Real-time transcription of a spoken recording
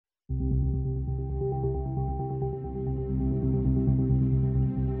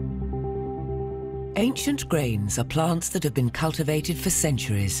Ancient grains are plants that have been cultivated for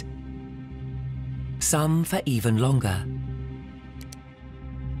centuries, some for even longer,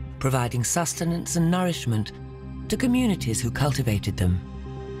 providing sustenance and nourishment to communities who cultivated them.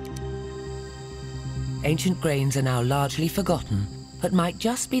 Ancient grains are now largely forgotten, but might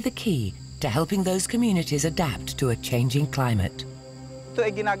just be the key to helping those communities adapt to a changing climate. Ito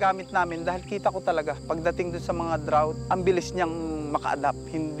ay ginagamit namin dahil kita ko talaga pagdating dun sa mga drought, ang bilis niyang maka-adapt,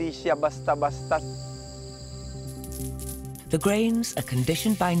 hindi siya basta-basta. The grains are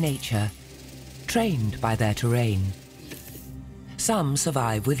conditioned by nature, trained by their terrain. Some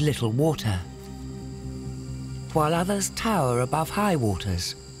survive with little water, while others tower above high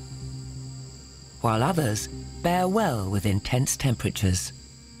waters, while others bear well with intense temperatures.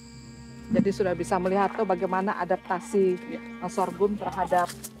 Jadi sudah bisa melihat tuh bagaimana adaptasi sorghum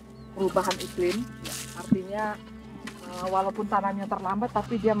terhadap perubahan iklim. Artinya walaupun tanamnya terlambat,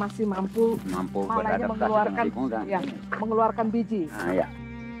 tapi dia masih mampu malahnya mengeluarkan biji.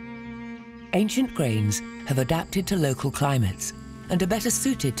 Ancient grains have adapted to local climates and are better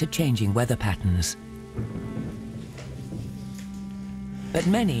suited to changing weather patterns. But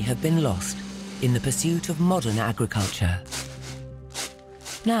many have been lost in the pursuit of modern agriculture.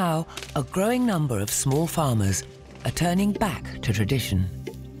 Now, a growing number of small farmers are turning back to tradition.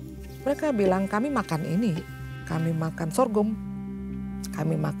 Mereka bilang, kami makan ini, kami makan sorghum,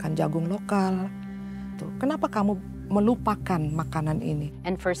 kami makan jagung lokal. Kenapa kamu melupakan makanan ini?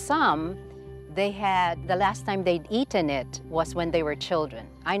 And for some, the last time they'd eaten it was when they were children.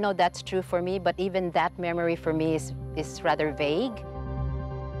 I know that's true for me, but even that memory for me is rather vague.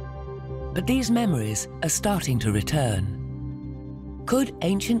 But these memories are starting to return. Could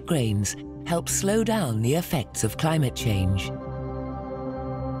ancient grains help slow down the effects of climate change?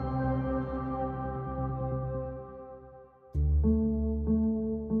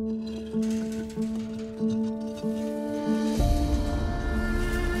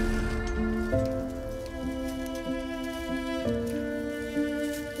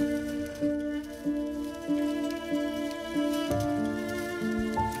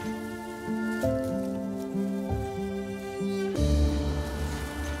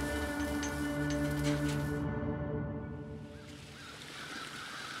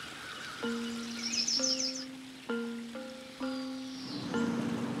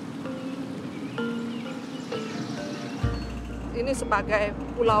 Ini sebagai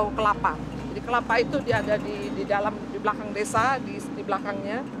pulau kelapa. Jadi kelapa itu dia ada di belakang desa, di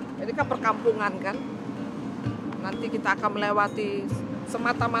belakangnya. Ini kan perkampungan kan. Nanti kita akan melewati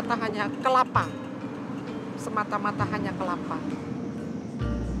semata-mata hanya kelapa. Semata-mata hanya kelapa.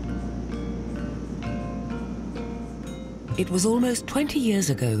 It was almost 20 years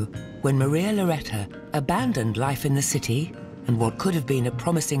ago when Maria Loretta abandoned life in the city and what could have been a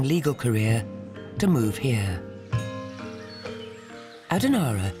promising legal career to move here.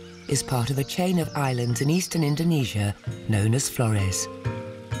 Adonara is part of a chain of islands in eastern Indonesia known as Flores.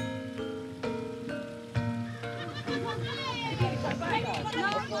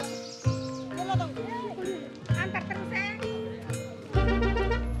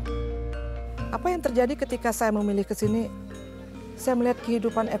 Apa yang terjadi ketika saya memilih ke sini? Saya melihat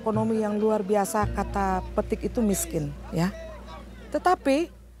kehidupan ekonomi yang luar biasa, kata petik itu miskin, ya. Tetapi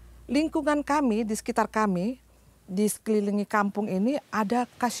lingkungan kami, di sekitar kami, di sekelilingi kampung ini ada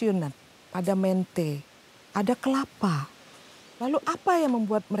cashew nut, ada mente, ada kelapa. Lalu apa yang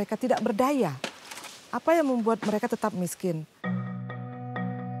membuat mereka tidak berdaya? Apa yang membuat mereka tetap miskin?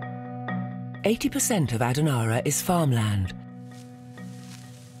 80% of Adonara is farmland,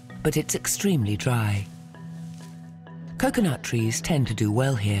 but it's extremely dry. Coconut trees tend to do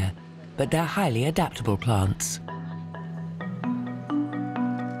well here, but they're highly adaptable plants.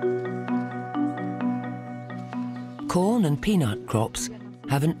 Corn and peanut crops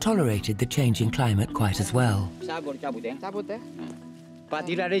haven't tolerated the changing climate quite as well. Cabut ya? Cabut ya? Pak,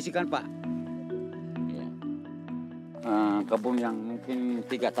 tidak ada isikan, Pak. Kebun yang mungkin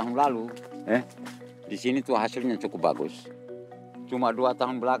 3 tahun lalu, di sini tuh hasilnya cukup bagus. Cuma 2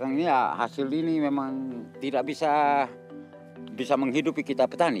 tahun belakang ini ya hasil ini memang tidak bisa menghidupi kita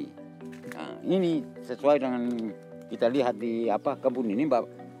petani. Nah, ini sesuai dengan kita lihat di kebun ini,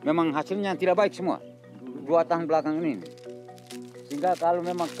 memang hasilnya tidak baik semua. 2 tahun belakang ini. Sehingga kalau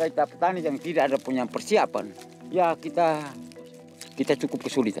memang kita petani yang tidak ada punya persiapan, ya kita cukup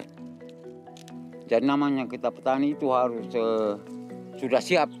kesulitan. Jadi namanya kita petani itu harus sudah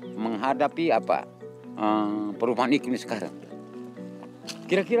siap menghadapi perubahan iklim sekarang.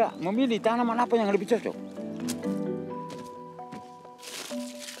 Kira-kira memilih tanaman apa yang lebih cocok?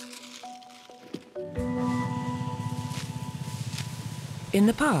 In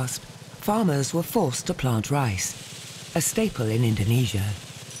the past, farmers were forced to plant rice, a staple in Indonesia.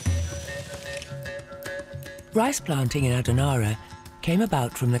 Rice planting in Adonara came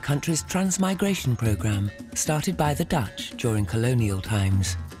about from the country's transmigration program started by the Dutch during colonial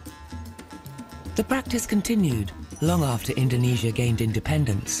times. The practice continued long after Indonesia gained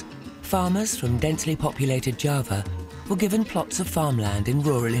independence. Farmers from densely populated Java were given plots of farmland in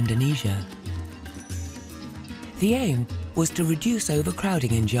rural Indonesia. The aim was to reduce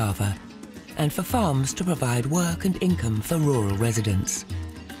overcrowding in Java and for farms to provide work and income for rural residents.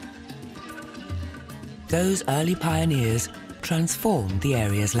 Those early pioneers transformed the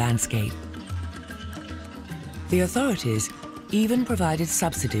area's landscape. The authorities even provided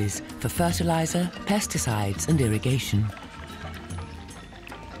subsidies for fertilizer, pesticides and irrigation.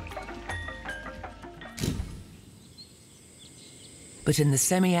 But in the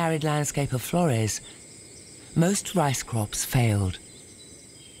semi-arid landscape of Flores, most rice crops failed.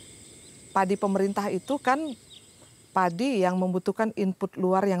 Padi pemerintah itu kan padi yang membutuhkan input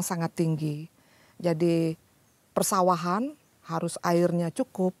luar yang sangat tinggi. Jadi persawahan harus airnya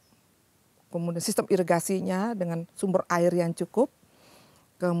cukup, kemudian sistem irigasinya dengan sumber air yang cukup,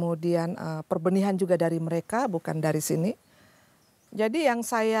 kemudian perbenihan juga dari mereka, bukan dari sini. Jadi yang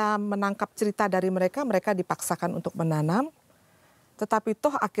saya menangkap cerita dari mereka, mereka dipaksakan untuk menanam, tetapi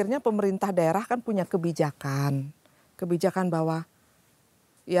toh akhirnya pemerintah daerah kan punya kebijakan bahwa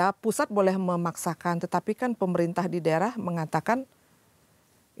ya pusat boleh memaksakan, tetapi kan pemerintah di daerah mengatakan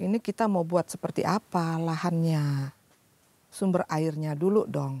ini kita mau buat seperti apa lahannya, sumber airnya dulu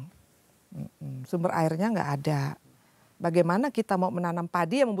dong. Sumber airnya nggak ada. Bagaimana kita mau menanam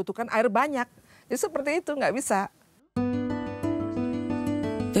padi yang membutuhkan air banyak? Jadi seperti itu nggak bisa.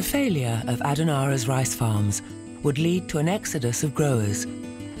 The failure of Adonara's rice farms would lead to an exodus of growers,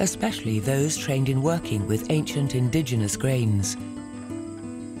 especially those trained in working with ancient indigenous grains.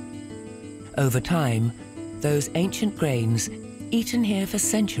 Over time, those ancient grains, eaten here for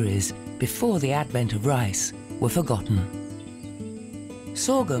centuries before the advent of rice, were forgotten.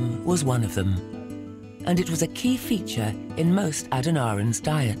 Sorghum was one of them, and it was a key feature in most Adonarans'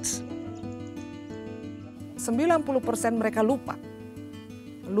 diets. 90% mereka lupa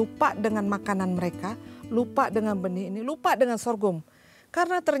dengan makanan mereka, lupa dengan benih ini, lupa dengan sorghum.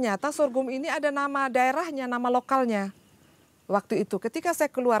 Karena ternyata sorghum ini ada nama daerahnya, nama lokalnya. Waktu itu ketika saya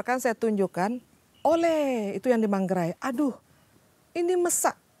keluarkan, saya tunjukkan, oleh itu yang di Manggarai. Aduh, ini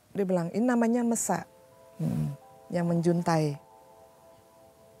mesak, dia bilang, ini namanya mesak, yang menjuntai.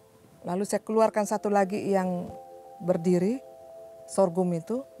 Lalu saya keluarkan satu lagi yang berdiri, sorghum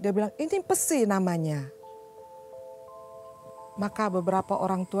itu, dia bilang, ini pesi namanya. Maka beberapa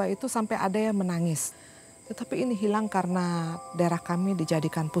orang tua itu sampai ada yang menangis. Tetapi ini hilang karena daerah kami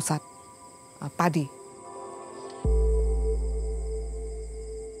dijadikan pusat padi.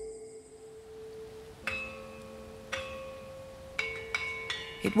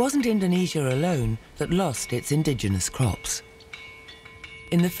 It wasn't Indonesia alone that lost its indigenous crops.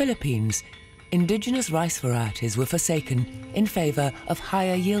 In the Philippines, indigenous rice varieties were forsaken in favor of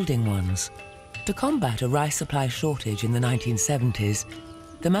higher yielding ones. To combat a rice supply shortage in the 1970s,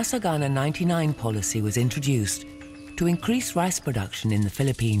 the Masagana 99 policy was introduced to increase rice production in the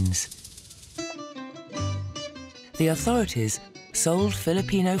Philippines. The authorities sold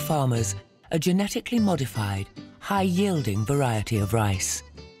Filipino farmers a genetically modified, high-yielding variety of rice.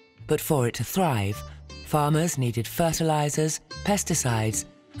 But for it to thrive, farmers needed fertilizers, pesticides,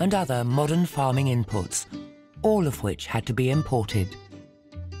 and other modern farming inputs, all of which had to be imported.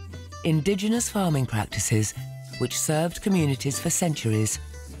 Indigenous farming practices, which served communities for centuries,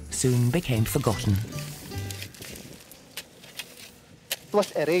 soon became forgotten. It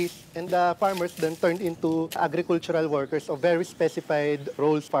was erased, and the farmers then turned into agricultural workers of very specified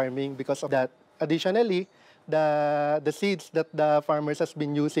roles farming because of that. Additionally, the seeds that the farmers has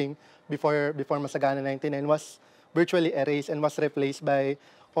been using before Masagana 99 was virtually erased and was replaced by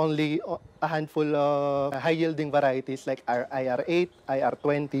only a handful of high-yielding varieties like IR8,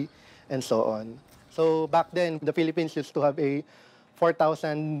 IR20, and so on. So back then, the Philippines used to have a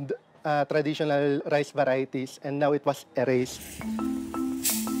 4,000 traditional rice varieties, and now it was erased.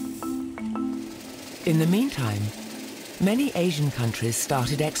 In the meantime, many Asian countries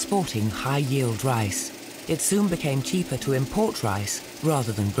started exporting high-yield rice. It soon became cheaper to import rice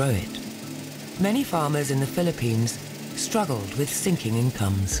rather than grow it. Many farmers in the Philippines struggled with sinking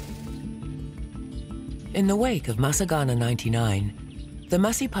incomes. In the wake of Masagana 99, the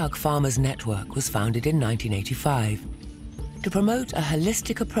Masipag Farmers Network was founded in 1985 to promote a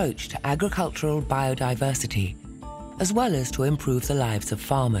holistic approach to agricultural biodiversity, as well as to improve the lives of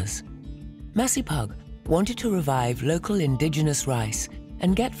farmers. Masipag wanted to revive local indigenous rice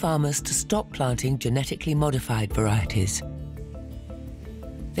and get farmers to stop planting genetically modified varieties.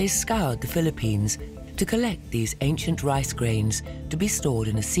 They scoured the Philippines to collect these ancient rice grains to be stored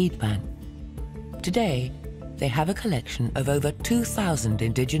in a seed bank. Today, they have a collection of over 2,000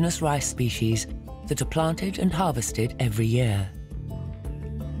 indigenous rice species that are planted and harvested every year.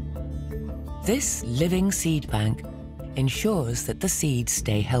 This living seed bank ensures that the seeds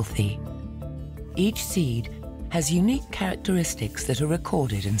stay healthy. Each seed has unique characteristics that are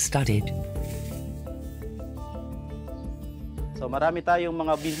recorded and studied. So marami tayong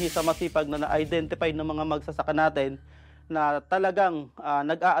mga binhi sa masipag na na-identify ng mga magsasaka natin na talagang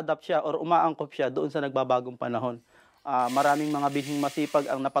nag-a-adapt siya or umaangkop siya doon sa nagbabagong panahon. Maraming mga binhing masipag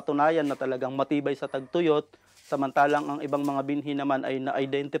ang napatunayan na talagang matibay sa tagtuyot, samantalang ang ibang mga binhi naman ay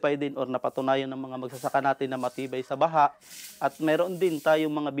na-identify din or napatunayan ng mga magsasaka natin na matibay sa baha. At meron din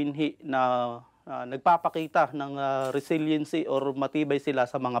tayong mga binhi na nagpapakita ng resiliency or matibay sila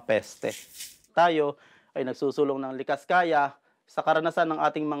sa mga peste. Tayo ay nagsusulong ng likas kaya. Sa karanasan ng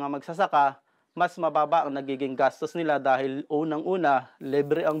ating mga magsasaka, mas mababa ang nagiging gastos nila dahil unang-una,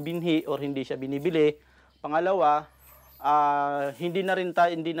 libre ang binhi or hindi siya binibili. Pangalawa, hindi na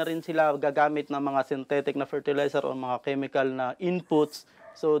rin sila gagamit ng mga synthetic na fertilizer o mga chemical na inputs.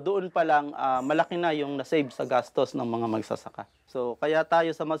 So doon pa lang malaki na yung na-save sa gastos ng mga magsasaka. So kaya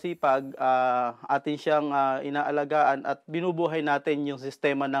tayo sa masipag, atin siyang inaalagaan at binubuhay natin yung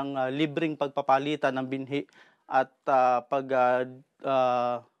sistema ng libreng pagpapalitan ng binhi at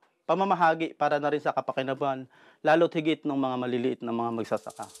pamamahagi para na rin sa kapakinabangan, lalo't higit ng mga maliliit na mga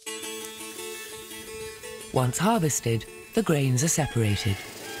magsasaka. Once harvested, the grains are separated.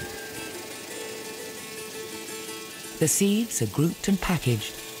 The seeds are grouped and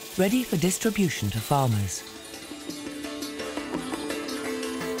packaged, ready for distribution to farmers.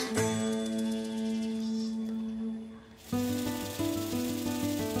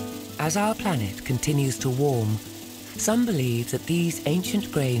 As our planet continues to warm, some believe that these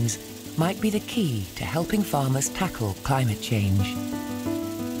ancient grains might be the key to helping farmers tackle climate change.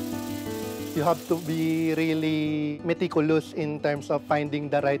 You have to be really meticulous in terms of finding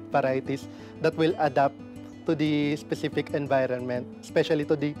the right varieties that will adapt to the specific environment, especially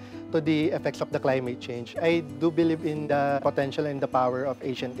to the effects of the climate change. I do believe in the potential and the power of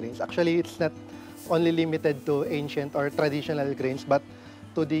ancient grains. Actually, it's not only limited to ancient or traditional grains, but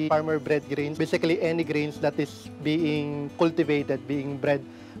to the farmer-bred grains, basically any grains that is being cultivated, being bred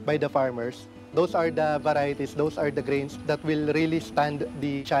by the farmers. Those are the varieties, those are the grains that will really stand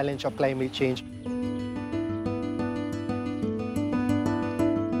the challenge of climate change.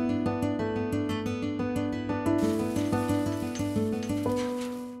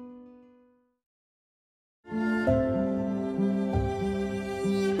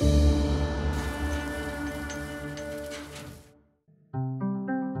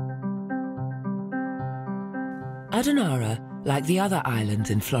 Adonara, like the other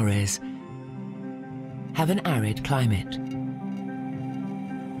islands in Flores, have an arid climate.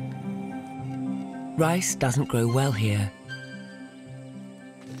 Rice doesn't grow well here,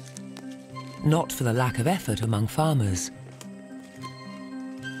 not for the lack of effort among farmers.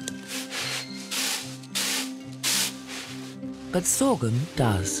 But sorghum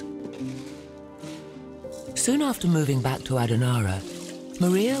does. Soon after moving back to Adonara,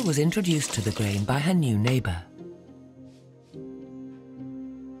 Maria was introduced to the grain by her new neighbor.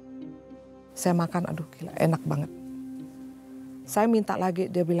 Saya makan, aduh gila, enak banget. Saya minta lagi,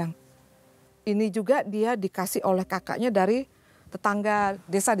 dia bilang, ini juga dia dikasih oleh kakaknya dari tetangga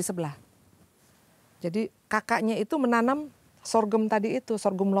desa di sebelah. Jadi kakaknya itu menanam sorghum tadi itu,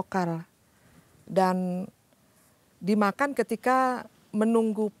 sorghum lokal. Dan dimakan ketika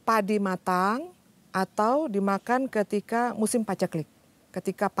menunggu padi matang atau dimakan ketika musim paceklik,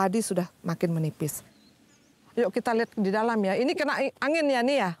 ketika padi sudah makin menipis. Yuk kita lihat di dalam ya, ini kena angin ya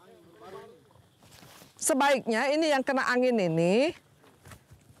nih ya. Sebaiknya ini yang kena angin ini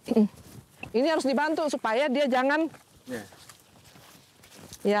harus dibantu supaya dia jangan,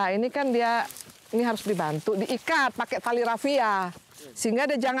 ya ini kan dia, ini harus dibantu, diikat pakai tali rafia, sehingga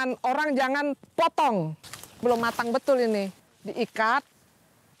dia orang jangan potong, belum matang betul ini, diikat,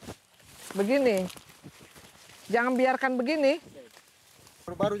 begini, jangan biarkan begini.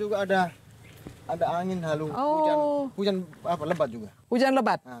 Baru juga ada angin halu, hujan apa lebat juga. Hujan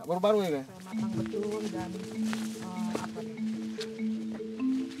lebat. Nah, baru-baru ya.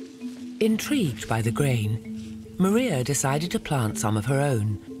 Intrigued by the grain, Maria decided to plant some of her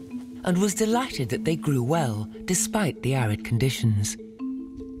own and was delighted that they grew well despite the arid conditions.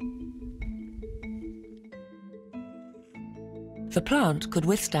 The plant could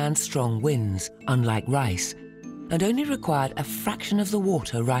withstand strong winds, unlike rice, and only required a fraction of the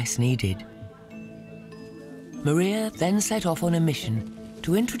water rice needed. Maria then set off on a mission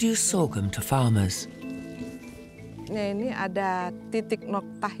to introduce sorghum to farmers. Ini ada titik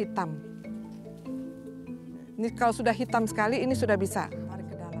nokta hitam. Ini kalau sudah hitam sekali, ini sudah bisa tarik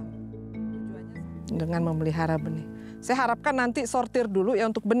ke dalam. Dengan memelihara benih. Saya harapkan nanti sortir dulu ya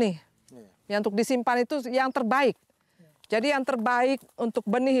untuk benih. Yang untuk disimpan itu yang terbaik. Jadi yang terbaik untuk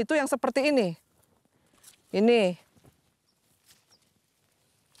benih itu yang seperti ini. Ini.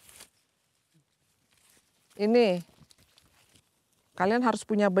 Kalian harus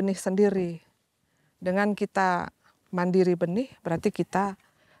punya benih sendiri. Dengan kita mandiri benih, berarti kita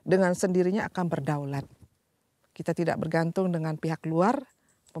dengan sendirinya akan berdaulat. Kita tidak bergantung dengan pihak luar,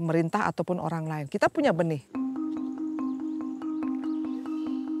 pemerintah ataupun orang lain. Kita punya benih.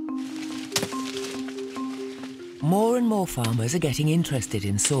 More and more farmers are getting interested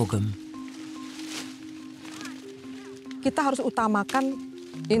in sorghum. Kita harus utamakan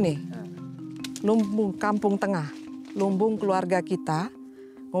ini, lumbung kampung tengah, lumbung keluarga kita,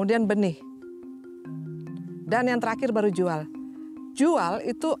 kemudian benih. Dan yang terakhir baru jual. Jual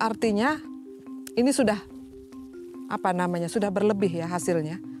itu artinya ini sudah sudah berlebih ya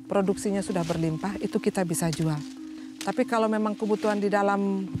hasilnya, produksinya sudah berlimpah, itu kita bisa jual. Tapi kalau memang kebutuhan di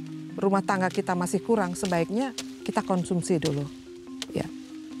dalam rumah tangga kita masih kurang, sebaiknya kita konsumsi dulu. Ya.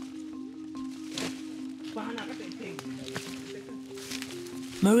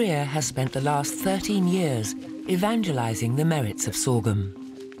 Maria has spent the last 13 years evangelizing the merits of sorghum.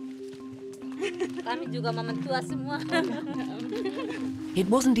 Kami juga mementua semua.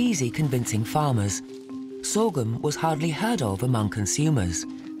 It wasn't easy convincing farmers. Sorghum was hardly heard of among consumers.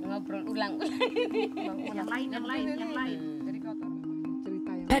 Ngobrol ulang-ulang. Yang lain.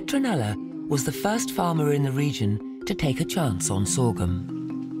 Petronella was the first farmer in the region to take a chance on sorghum.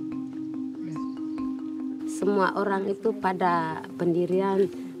 Semua orang itu pada pendirian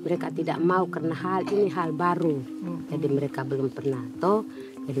mereka tidak mau karena hal ini hal baru. Jadi mereka belum pernah tahu.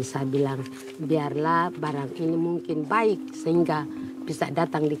 Jadi saya bilang biarlah barang ini mungkin baik sehingga bisa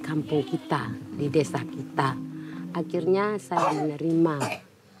datang di kampung kita, di desa kita. Akhirnya saya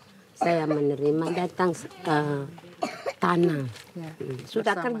menerima datang tanam.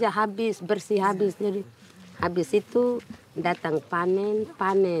 Sudah kerja habis, bersih habis. Jadi habis itu datang panen.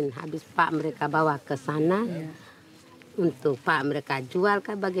 Habis Pak mereka bawa ke sana untuk Pak mereka jual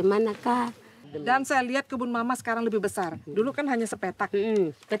kah bagaimana kah. Dan saya lihat kebun Mama sekarang lebih besar. Dulu kan hanya sepetak.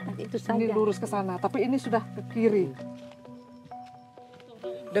 Petak itu saja. Ini lurus ke sana, tapi ini sudah ke kiri.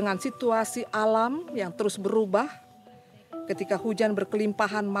 Dengan situasi alam yang terus berubah, ketika hujan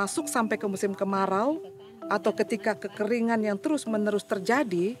berkelimpahan masuk sampai ke musim kemarau, atau ketika kekeringan yang terus-menerus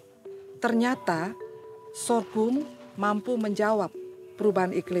terjadi, ternyata sorghum mampu menjawab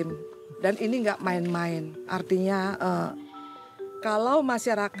perubahan iklim. Dan ini nggak main-main. Artinya kalau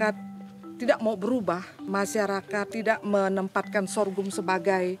masyarakat tidak mau berubah, masyarakat tidak menempatkan sorghum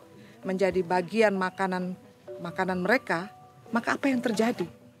sebagai menjadi bagian makanan mereka, maka apa yang terjadi?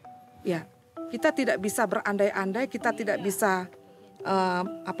 Ya, kita tidak bisa berandai-andai, kita tidak bisa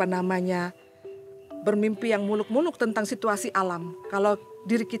bermimpi yang muluk-muluk tentang situasi alam. Kalau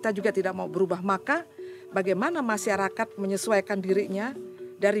diri kita juga tidak mau berubah, maka bagaimana masyarakat menyesuaikan dirinya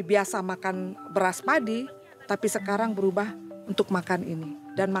dari biasa makan beras padi, tapi sekarang berubah untuk makan ini.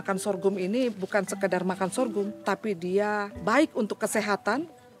 Dan makan sorghum ini bukan sekedar makan sorghum, tapi dia baik untuk kesehatan,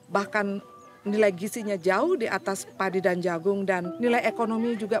 bahkan nilai gizinya jauh di atas padi dan jagung, dan nilai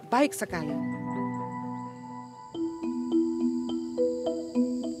ekonomi juga baik sekali.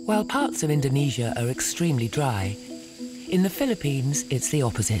 While parts of Indonesia are extremely dry, in the Philippines it's the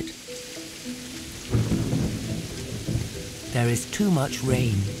opposite. There is too much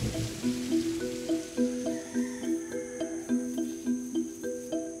rain.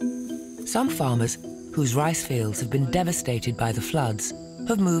 Some farmers, whose rice fields have been devastated by the floods,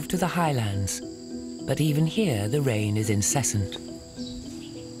 have moved to the highlands. But even here, the rain is incessant.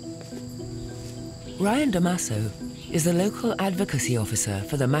 Ryan Damaso is the local advocacy officer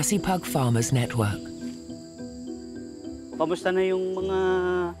for the Masipag Farmers Network. Kamusta na yung mga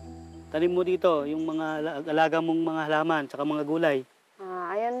tanim mo dito, yung mga alaga mong mga halaman, tsaka mga gulay?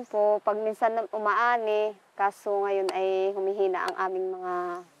 Ayan po, pag minsan umaani, kaso ngayon ay humihina ang aming mga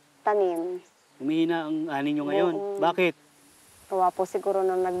tanim. Humihina ang ani nyo ngayon. Bakit? Kawa po siguro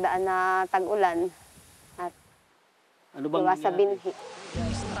nung nagdaan na tag-ulan at ano bang sa binhi.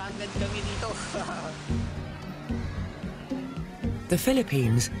 Stranded kami dito. The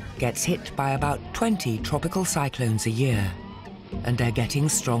Philippines gets hit by about 20 tropical cyclones a year, and they're getting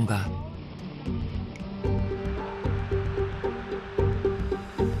stronger.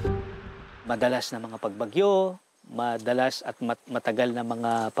 Madalas na mga pagbagyo, madalas at matagal na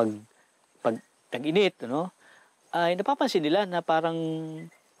mga tag-init, no? Ay napapansin nila na parang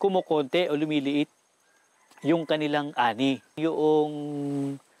kumukonti o lumiliit yung kanilang ani. Yung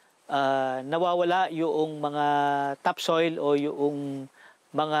nawawala yung mga topsoil o yung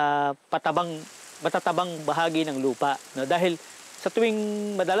mga matatabang bahagi ng lupa. No? Dahil sa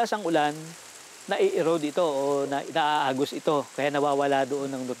tuwing madalas ang ulan, nai-erode ito o naaagos ito. Kaya nawawala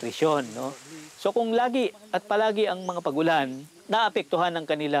doon ng nutrisyon. No? So kung lagi at palagi ang mga pagulan, naapektuhan ang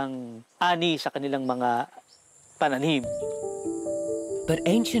kanilang ani sa kanilang mga pananim. But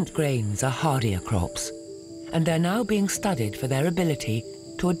ancient grains are hardier crops, and they're now being studied for their ability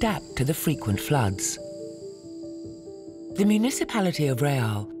to adapt to the frequent floods. The municipality of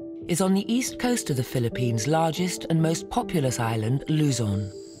Real is on the east coast of the Philippines' largest and most populous island,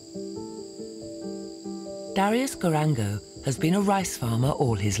 Luzon. Darius Garango has been a rice farmer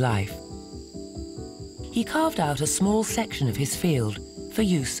all his life. He carved out a small section of his field for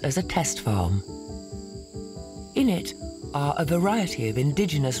use as a test farm. In it are a variety of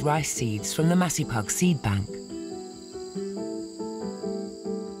indigenous rice seeds from the Masipag seed bank.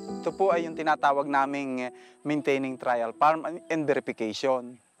 Ito po ay yung tinatawag naming maintaining trial farm and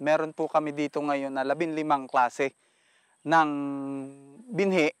verification. Meron po kami dito ngayon na 15 klase ng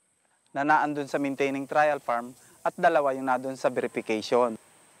binhi na naandun sa maintaining trial farm at 2 yung naandun sa verification.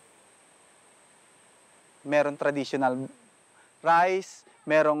 Meron traditional rice,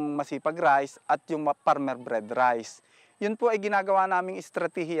 merong masipag rice at yung farmer bred rice. Yun po ay ginagawa naming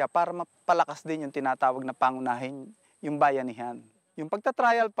estratehiya para mapalakas din yung tinatawag na pangunahin yung bayanihan. Yung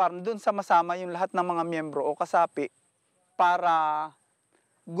pagta-trial farm, doon sama-sama yung lahat ng mga miyembro o kasapi para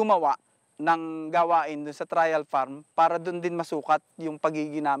gumawa ng gawain doon sa trial farm para doon din masukat yung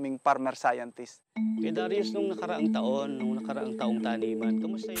pagiging naming farmer scientist. Darius, nung nakaraang taong taniman,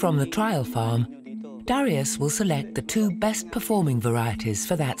 kamusta From the trial farm, Darius will select the 2 best performing varieties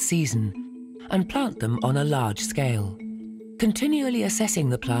for that season and plant them on a large scale. Continually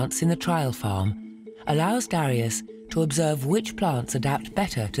assessing the plants in the trial farm allows Darius to observe which plants adapt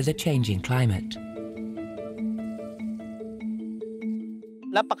better to the changing climate.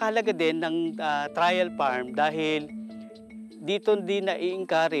 Napakahalaga din ng trial farm dahil dito din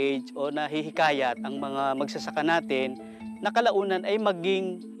na-encourage o nahihikayat ang mga magsasaka natin na kalaunan ay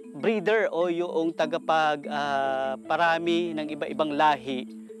maging breeder o yung parami ng iba-ibang lahi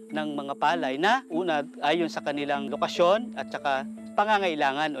ng mga palay na una ayon sa kanilang lokasyon at saka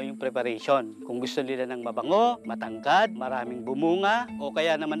pangangailangan o yung preparation. Kung gusto nila ng mabango, matangkad, maraming bumunga o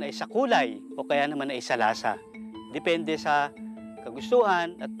kaya naman ay sa kulay o kaya naman ay sa lasa. Depende sa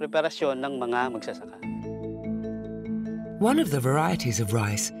kagustuhan at preparasyon ng mga magsasaka. One of the varieties of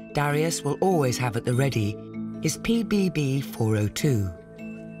rice Darius will always have at the ready is PBB 402.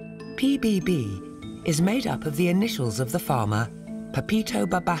 PBB is made up of the initials of the farmer Papito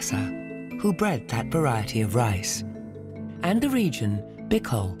Babasa, who bred that variety of rice, and the region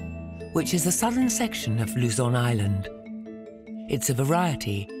Bicol, which is the southern section of Luzon Island. It's a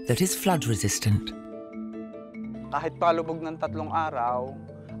variety that is flood resistant. Kahit palubog ng 3 araw,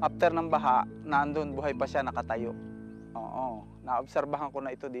 after ng baha, naandun buhay pa siya nakatayo. Oo, naobserbahan ko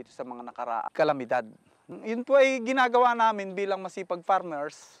na ito dito sa mga kalamidad. Yun po ay ginagawa namin bilang masipag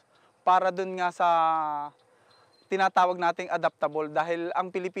farmers para dun nga sa tinatawag nating adaptable dahil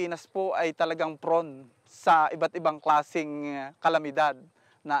ang Pilipinas po ay talagang prone sa iba't ibang klaseng kalamidad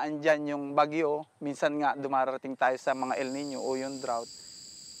na andyan yung bagyo, minsan nga dumarating tayo sa mga El Nino o yung drought.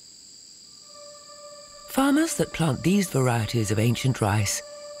 Farmers that plant these varieties of ancient rice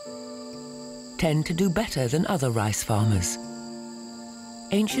tend to do better than other rice farmers.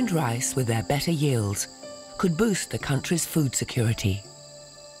 Ancient rice with their better yields could boost the country's food security.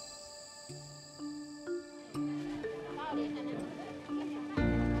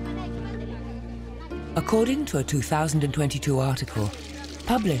 According to a 2022 article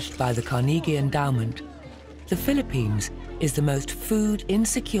published by the Carnegie Endowment, the Philippines is the most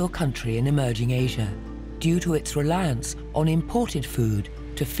food-insecure country in emerging Asia due to its reliance on imported food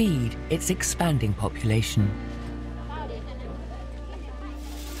to feed its expanding population.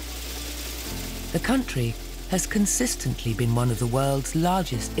 The country has consistently been one of the world's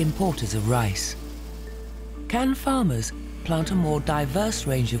largest importers of rice. Can farmers plant a more diverse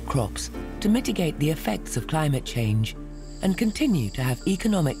range of crops to mitigate the effects of climate change and continue to have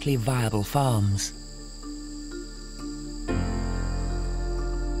economically viable farms?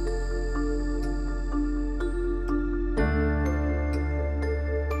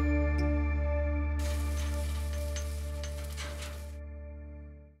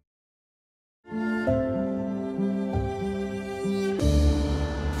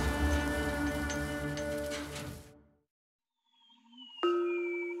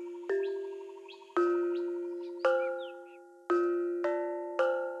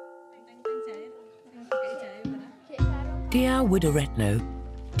 Dia Widoretno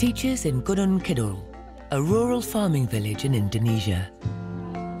teaches in Gunung Kidul, a rural farming village in Indonesia.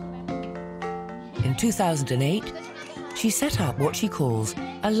 In 2008, she set up what she calls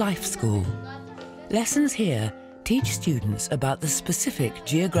a life school. Lessons here teach students about the specific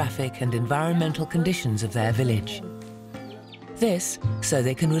geographic and environmental conditions of their village. This so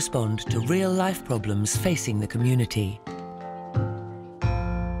they can respond to real-life problems facing the community.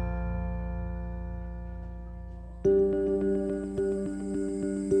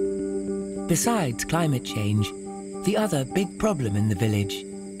 Besides climate change, the other big problem in the village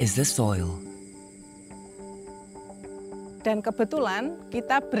is the soil. Dan kebetulan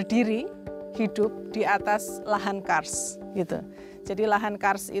kita berdiri hidup di atas lahan kars gitu. Jadi lahan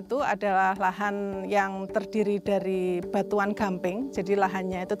kars itu adalah lahan yang terdiri dari batuan gamping. Jadi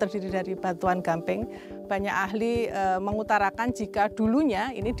lahannya itu terdiri dari batuan gamping. Banyak ahli mengutarakan jika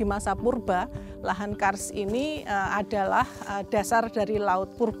dulunya ini di masa purba, lahan kars ini adalah dasar dari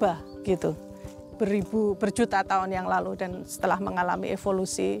laut purba gitu. Berjuta tahun yang lalu, dan setelah mengalami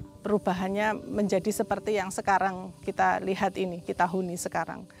evolusi, perubahannya menjadi seperti yang sekarang kita lihat ini, kita huni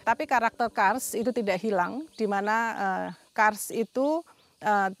sekarang. Tapi karakter kars itu tidak hilang, di mana kars itu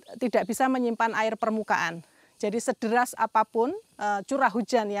tidak bisa menyimpan air permukaan. Jadi sederas apapun curah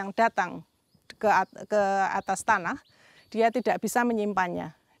hujan yang datang ke atas tanah, dia tidak bisa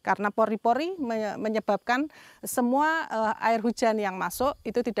menyimpannya. Karena pori-pori menyebabkan semua air hujan yang masuk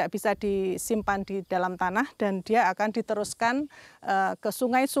itu tidak bisa disimpan di dalam tanah, dan dia akan diteruskan ke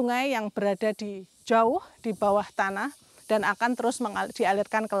sungai-sungai yang berada di jauh di bawah tanah dan akan terus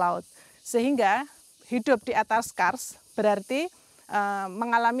dialirkan ke laut. Sehingga hidup di atas kars berarti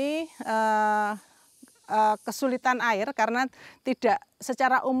mengalami kesulitan air, karena tidak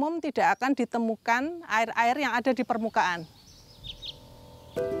secara umum tidak akan ditemukan air-air yang ada di permukaan.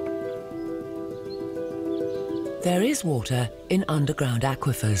 There is water in underground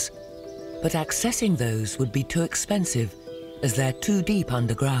aquifers, but accessing those would be too expensive as they're too deep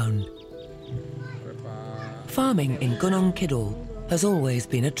underground. Farming in Gunung Kidul has always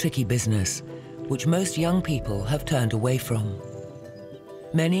been a tricky business, which most young people have turned away from.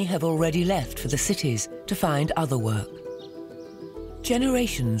 Many have already left for the cities to find other work.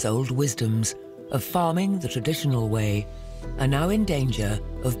 Generations-old wisdoms of farming the traditional way are now in danger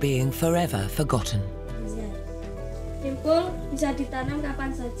of being forever forgotten. Kimpul bisa ditanam kapan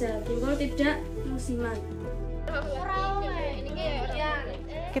saja, kimpul tidak musiman.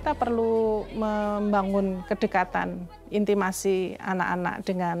 Kita perlu membangun kedekatan, intimasi anak-anak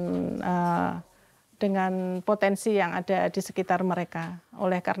dengan potensi yang ada di sekitar mereka.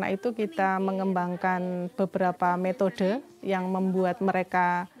 Oleh karena itu kita mengembangkan beberapa metode yang membuat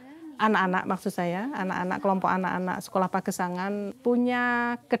mereka, anak-anak maksud saya, anak-anak, kelompok anak-anak sekolah pagesangan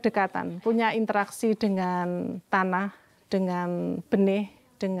punya kedekatan, punya interaksi dengan tanah, dengan benih,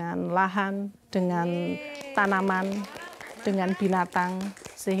 dengan lahan, dengan tanaman, dengan binatang,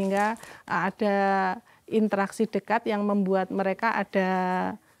 sehingga ada interaksi dekat yang membuat mereka ada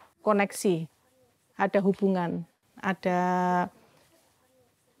koneksi, ada hubungan, ada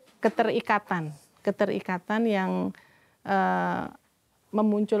keterikatan yang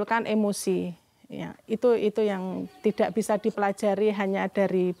memunculkan emosi. Ya, itu yang tidak bisa dipelajari hanya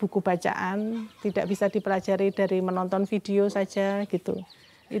dari buku bacaan, tidak bisa dipelajari dari menonton video saja gitu.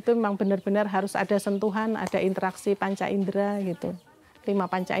 Itu memang benar-benar harus ada sentuhan, ada interaksi panca indera gitu. 5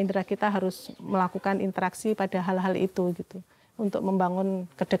 panca indera kita harus melakukan interaksi pada hal-hal itu gitu untuk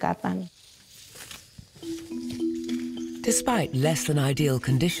membangun kedekatan. Despite less than ideal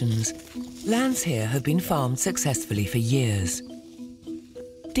conditions, lands here have been farmed successfully for years.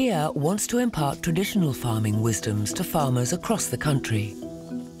 Dia wants to impart traditional farming wisdoms to farmers across the country.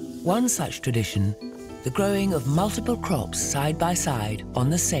 One such tradition, the growing of multiple crops side by side on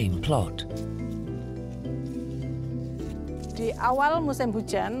the same plot. Di awal musim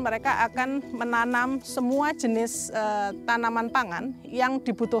hujan, mereka akan menanam semua jenis tanaman pangan yang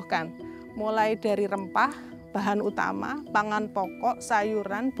dibutuhkan, mulai dari rempah, bahan utama, pangan pokok,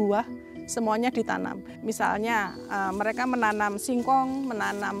 sayuran, buah, semuanya ditanam. Misalnya mereka menanam singkong,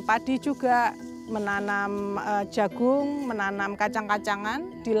 menanam padi juga, menanam jagung, menanam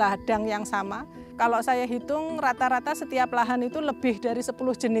kacang-kacangan di ladang yang sama. Kalau saya hitung rata-rata setiap lahan itu lebih dari 10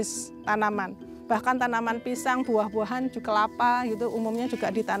 jenis tanaman. Bahkan tanaman pisang, buah-buahan, juga kelapa gitu umumnya juga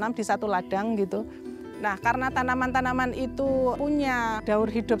ditanam di satu ladang gitu. Nah, karena tanaman-tanaman itu punya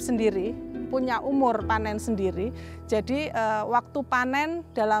daur hidup sendiri, punya umur panen sendiri, jadi waktu panen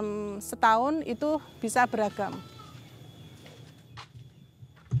dalam setahun itu bisa beragam.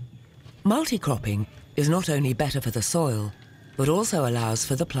 Multi-cropping is not only better for the soil, but also allows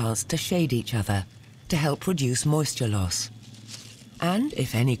for the plants to shade each other, to help reduce moisture loss. And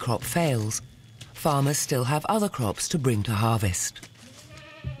if any crop fails, farmers still have other crops to bring to harvest.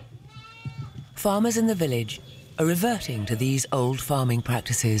 Farmers in the village are reverting to these old farming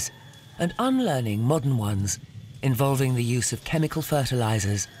practices and unlearning modern ones involving the use of chemical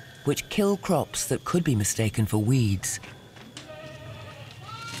fertilizers which kill crops that could be mistaken for weeds.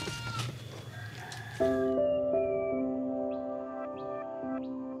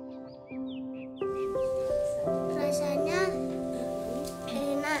 Rasanya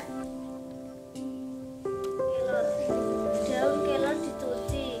enak. Daun kelor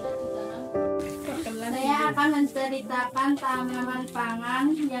dicuci. Saya akan menceritakan tanaman pangan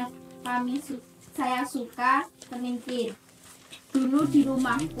yang saya suka, keningkir. Dulu di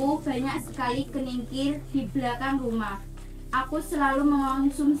rumahku banyak sekali keningkir di belakang rumah. Aku selalu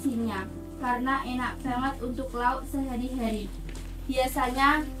mengonsumsinya karena enak banget untuk lauk sehari-hari.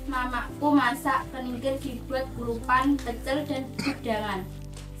 Biasanya mamaku masak keningkir dibuat kurupan, pecel, dan hidangan.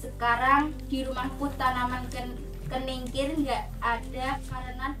 Sekarang di rumahku tanaman keningkir nggak ada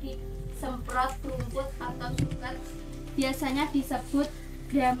karena disemprot rumput atau suket. Biasanya disebut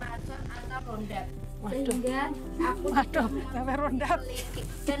gramason atau rondak. Sehingga aku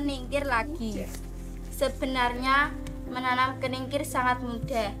keningkir lagi. Sebenarnya menanam keningkir sangat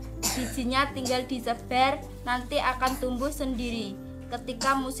mudah. Bijinya tinggal disebar, nanti akan tumbuh sendiri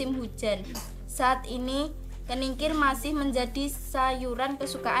ketika musim hujan. Saat ini keningkir masih menjadi sayuran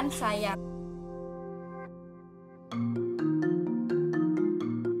kesukaan saya.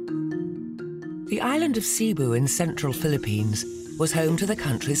 The island of Cebu in central Philippines was home to the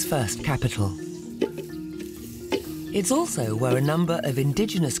country's first capital. It's also where a number of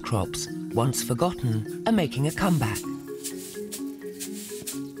indigenous crops, once forgotten, are making a comeback.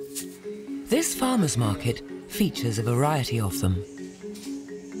 This farmers' market features a variety of them.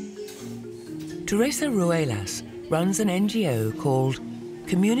 Teresa Ruelas runs an NGO called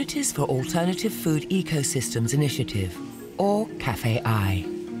Communities for Alternative Food Ecosystems Initiative, or Cafe I.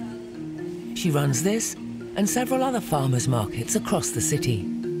 She runs this and several other farmers' markets across the city.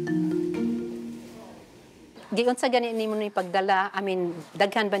 Giyon sa ganin mo ni pagdala,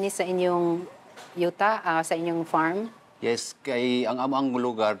 daghan ba ni sa inyong yuta, sa inyong farm? Yes, kay ang amang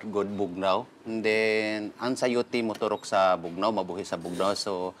lugar god Bugnaw. And then ang sayuti mo turok sa Bugnaw, mabuhi sa Bugnaw.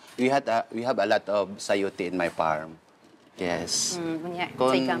 So we have a lot of sayuti in my farm. Yes.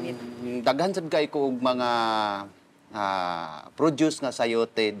 Kung daghan sad kay ko og mga produce nga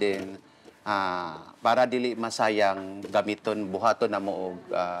sayuti din para dili masayang gamiton buhaton na mo og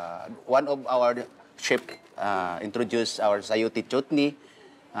one of our chef introduce our sayuti chutney,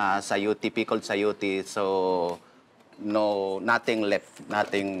 sayuti pickled sayuti. So nothing left,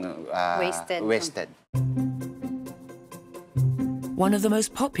 nothing wasted. One of the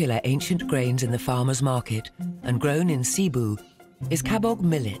most popular ancient grains in the farmer's market and grown in Cebu is kabog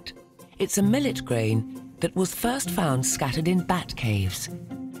millet. It's a millet grain that was first found scattered in bat caves.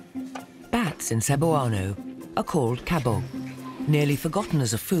 Bats in Cebuano are called kabog. Nearly forgotten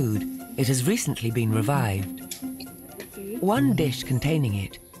as a food, it has recently been revived. One dish containing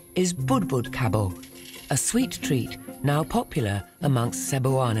it is budbud kabog, a sweet treat now popular amongst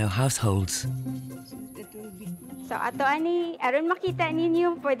Cebuano households. So ato ani aron makita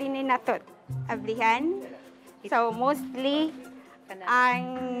ninyo pwede ni natot ablihan. So mostly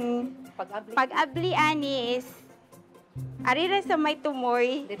ang pag-abli ani is arira sa may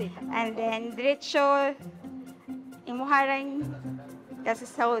tumoy and then diretso imuharang kasi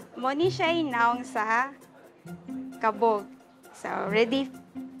sa mo ni siya inaong sa kabog. So ready.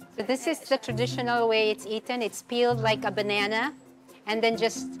 So this is the traditional way it's eaten. It's peeled like a banana and then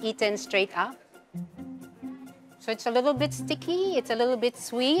just eaten straight up. So it's a little bit sticky, it's a little bit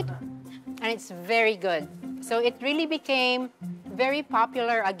sweet, and it's very good. So it really became very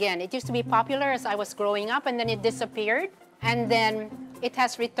popular again. It used to be popular as I was growing up, and then it disappeared. And then it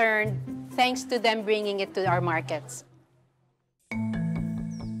has returned thanks to them bringing it to our markets.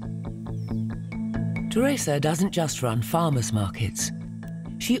 Teresa doesn't just run farmers' markets.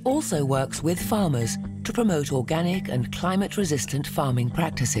 She also works with farmers to promote organic and climate-resistant farming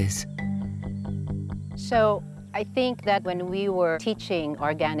practices. So I think that when we were teaching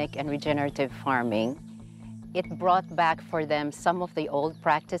organic and regenerative farming, it brought back for them some of the old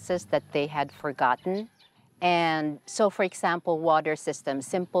practices that they had forgotten. And so, for example, water systems,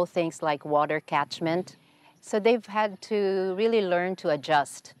 simple things like water catchment. So they've had to really learn to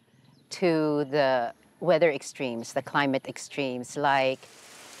adjust to the weather extremes, the climate extremes, like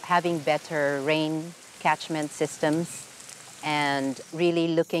having better rain catchment systems and really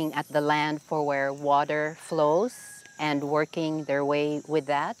looking at the land for where water flows and working their way with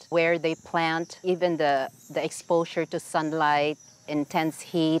that, where they plant, even the exposure to sunlight, intense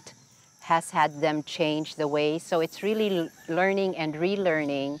heat, has had them change the way. So it's really learning and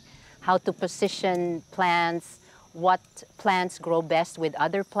relearning how to position plants, what plants grow best with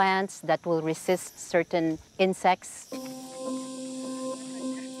other plants that will resist certain insects.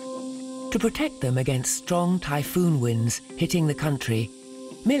 To protect them against strong typhoon winds hitting the country,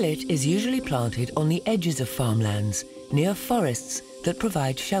 millet is usually planted on the edges of farmlands, near forests that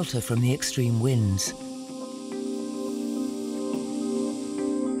provide shelter from the extreme winds.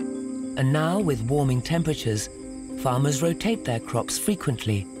 And now, with warming temperatures, farmers rotate their crops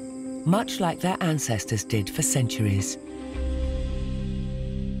frequently, much like their ancestors did for centuries.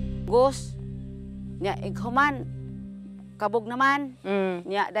 Gus, nya ighuman, kabog naman,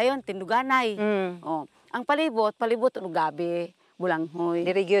 nya dayon tinduganay. Oh, ang palibot ug gabi, bulanghoy.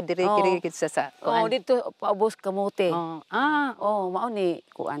 Diri gyud sa Oh, dito paubos kamote. Mao ni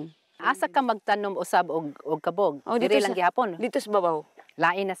kuan. Asa ka magtanom usab og kabog? Diri lang gihapon. Dito sa babaw.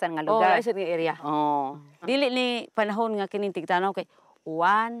 Lain na sa nga lugar. Lain sa nga area. Dili ni panahon nga kining tigtanaw kay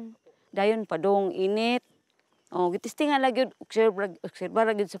uwan, dayon padong init. Gitistingan lang gyud obserba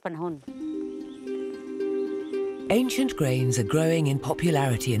ra gyud sa panahon. Ancient grains are growing in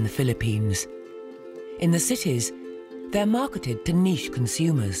popularity in the Philippines. In the cities, they're marketed to niche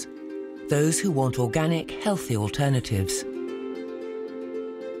consumers, those who want organic, healthy alternatives.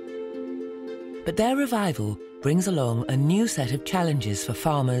 But their revival brings along a new set of challenges for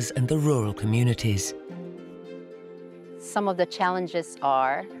farmers and the rural communities. Some of the challenges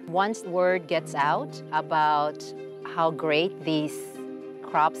are, once word gets out about how great these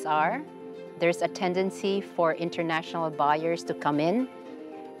crops are, there's a tendency for international buyers to come in,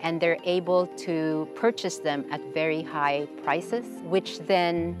 and they're able to purchase them at very high prices, which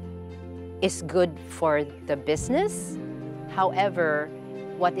then is good for the business. However,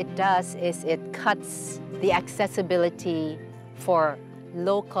 what it does is it cuts the accessibility for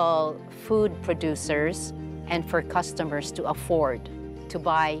local food producers and for customers to afford to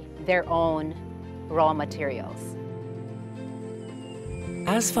buy their own raw materials.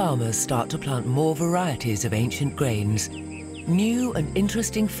 As farmers start to plant more varieties of ancient grains, new and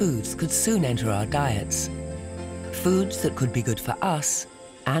interesting foods could soon enter our diets. Foods that could be good for us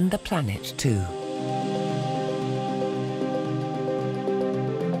and the planet too.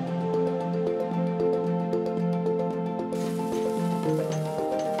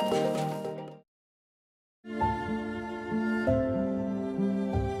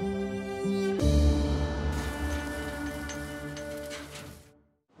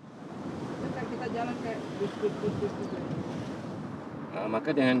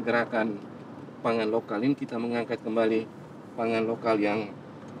 Maka dengan gerakan pangan lokal ini kita mengangkat kembali pangan lokal yang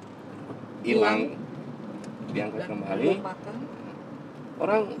hilang, diangkat kembali.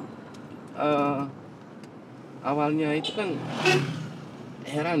 Orang awalnya itu kan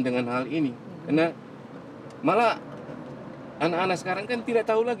heran dengan hal ini, karena malah anak-anak sekarang kan tidak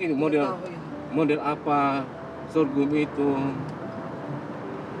tahu lagi model apa sorghum itu.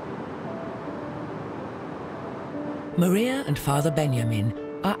 Maria and Father Benjamin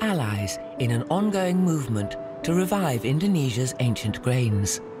are allies in an ongoing movement to revive Indonesia's ancient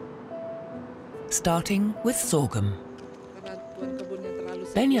grains. Starting with sorghum.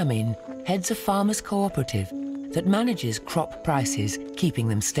 Benjamin heads a farmers' cooperative that manages crop prices,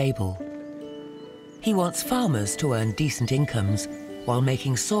 keeping them stable. He wants farmers to earn decent incomes while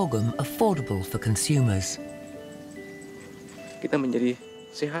making sorghum affordable for consumers. Kita menjadi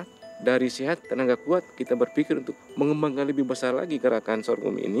sehat. Dari sehat, tenaga kuat, kita berpikir untuk mengembangkan lebih besar lagi gerakan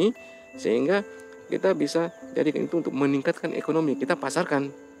sorghum ini, sehingga kita bisa jadikan itu untuk meningkatkan ekonomi, kita pasarkan.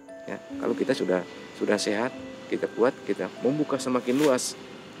 Ya, kalau kita sudah sehat, kita kuat, kita membuka semakin luas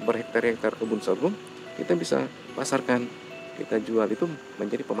berhektar-hektar kebun sorghum, kita bisa pasarkan, kita jual, itu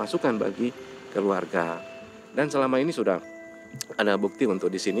menjadi pemasukan bagi keluarga. Dan selama ini sudah ada bukti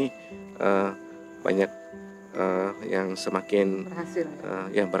untuk di sini banyak yang semakin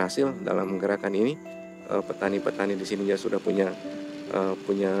berhasil dalam gerakan ini. Petani-petani di sini ya sudah punya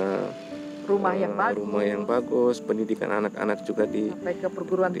rumah yang bagus, pendidikan anak-anak juga sampai ke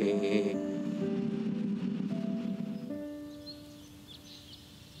perguruan tinggi.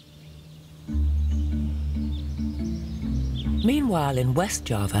 Meanwhile, in West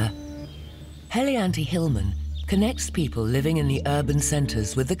Java, Helianti Hilman connects people living in the urban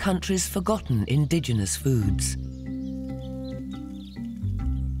centres with the country's forgotten indigenous foods.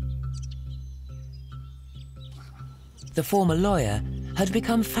 The former lawyer had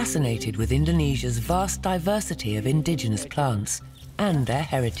become fascinated with Indonesia's vast diversity of indigenous plants and their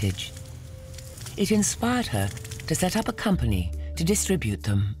heritage. It inspired her to set up a company to distribute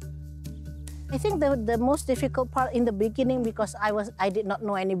them. I think the most difficult part in the beginning, because I did not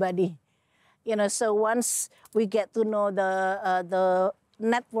know anybody, so once we get to know the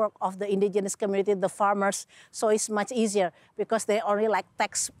network of the indigenous community, the farmers, so it's much easier because they only like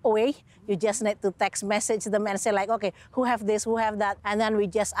text away. You just need to text message them and say like, okay, who have this, who have that, and then we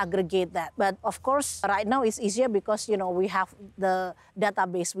just aggregate that. But of course, right now it's easier because, we have the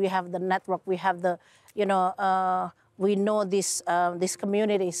database, we have the network, we have the, we know these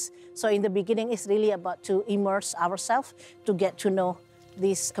communities. So in the beginning, it's really about to immerse ourselves to get to know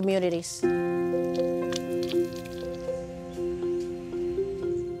these communities.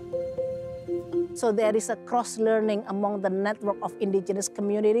 So there is a cross-learning among the network of indigenous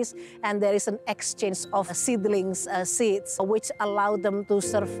communities, and there is an exchange of seedlings, seeds, which allow them to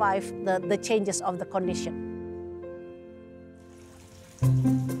survive the changes of the condition.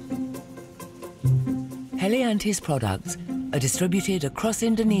 Heli and his products are distributed across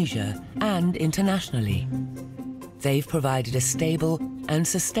Indonesia and internationally. They've provided a stable and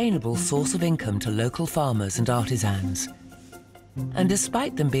sustainable source of income to local farmers and artisans. And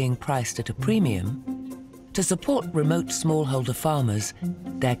despite them being priced at a premium, to support remote smallholder farmers,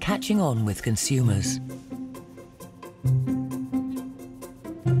 they're catching on with consumers.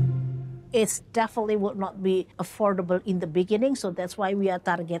 It definitely would not be affordable in the beginning, so that's why we are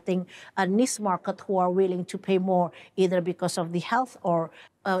targeting a niche market who are willing to pay more, either because of the health or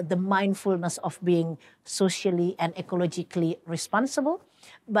the mindfulness of being socially and ecologically responsible.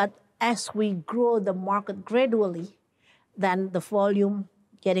 But as we grow the market gradually, then the volume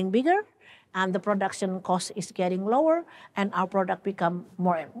getting bigger and the production cost is getting lower and our product become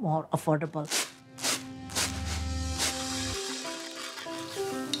more and more affordable.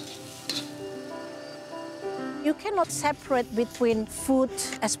 You cannot separate between food,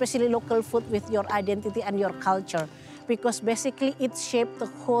 especially local food, with your identity and your culture, because basically it shaped the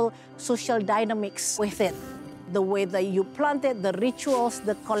whole social dynamics with it. The way that you plant it, the rituals,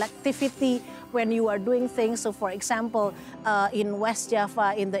 the collectivity when you are doing things. So for example, in West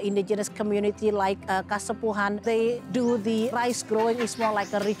Java, in the indigenous community like Kasepuhan, they do the rice growing is more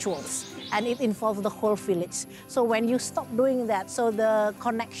like a rituals. And it involves the whole village. So when you stop doing that, so the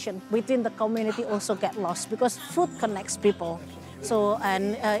connection between the community also get lost because food connects people. So,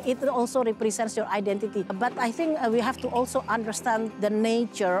 and it also represents your identity. But I think we have to also understand the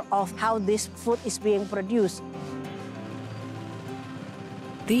nature of how this food is being produced.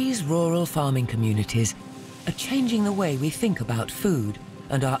 These rural farming communities are changing the way we think about food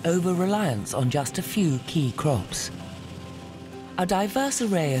and our over-reliance on just a few key crops. A diverse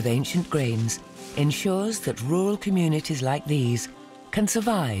array of ancient grains ensures that rural communities like these can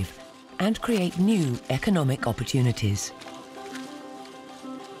survive and create new economic opportunities.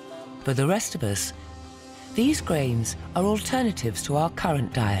 For the rest of us, these grains are alternatives to our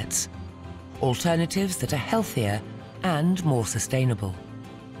current diets, alternatives that are healthier and more sustainable.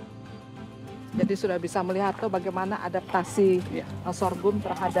 Jadi sudah bisa melihat tuh bagaimana adaptasi sorghum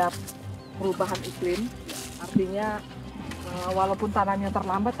terhadap perubahan iklim. Artinya walaupun tanamnya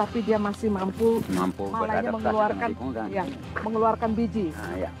terlambat, tapi dia masih mampu malahnya mengeluarkan biji.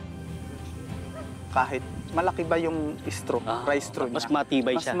 Kahit malaki ba yung rice straw niya, mas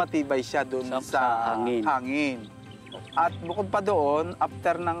matibay siya. Mas matibay siya doon sa hangin. At bukod pa doon,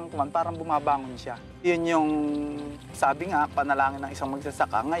 after ng parang bumabangon siya. Yun yung sabi nga, panalangin ng isang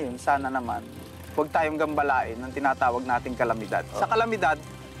magsasaka. Ngayon, sana naman, huwag tayong gambalain ng tinatawag nating kalamidad. Sa kalamidad,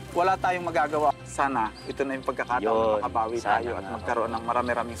 wala tayong magagawa. Sana, ito na yung pagkakataon na makabawi tayo at magkaroon ng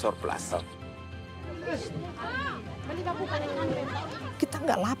marami-raming surplus. Kita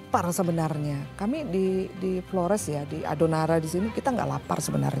nggak lapar sebenarnya. Kami di Flores ya, di Adonara di sini kita nggak lapar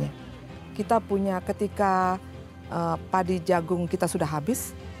sebenarnya. Kita punya ketika padi jagung kita sudah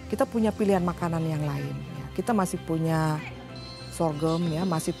habis, kita punya pilihan makanan yang lain. Ya. Kita masih punya sorghum ya,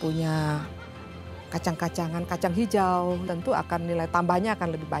 masih punya kacang-kacangan, kacang hijau. Tentu akan nilai tambahnya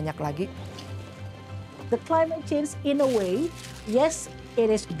akan lebih banyak lagi. The climate change in a way, yes, it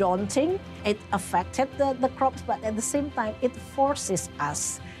is daunting. It affected the crops, but at the same time, it forces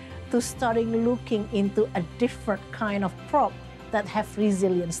us to starting looking into a different kind of crop that have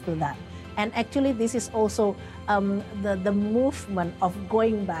resilience to that. And actually, this is also the movement of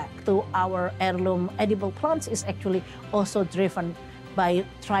going back to our heirloom edible plants is actually also driven by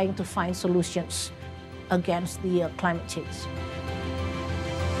trying to find solutions against the climate change.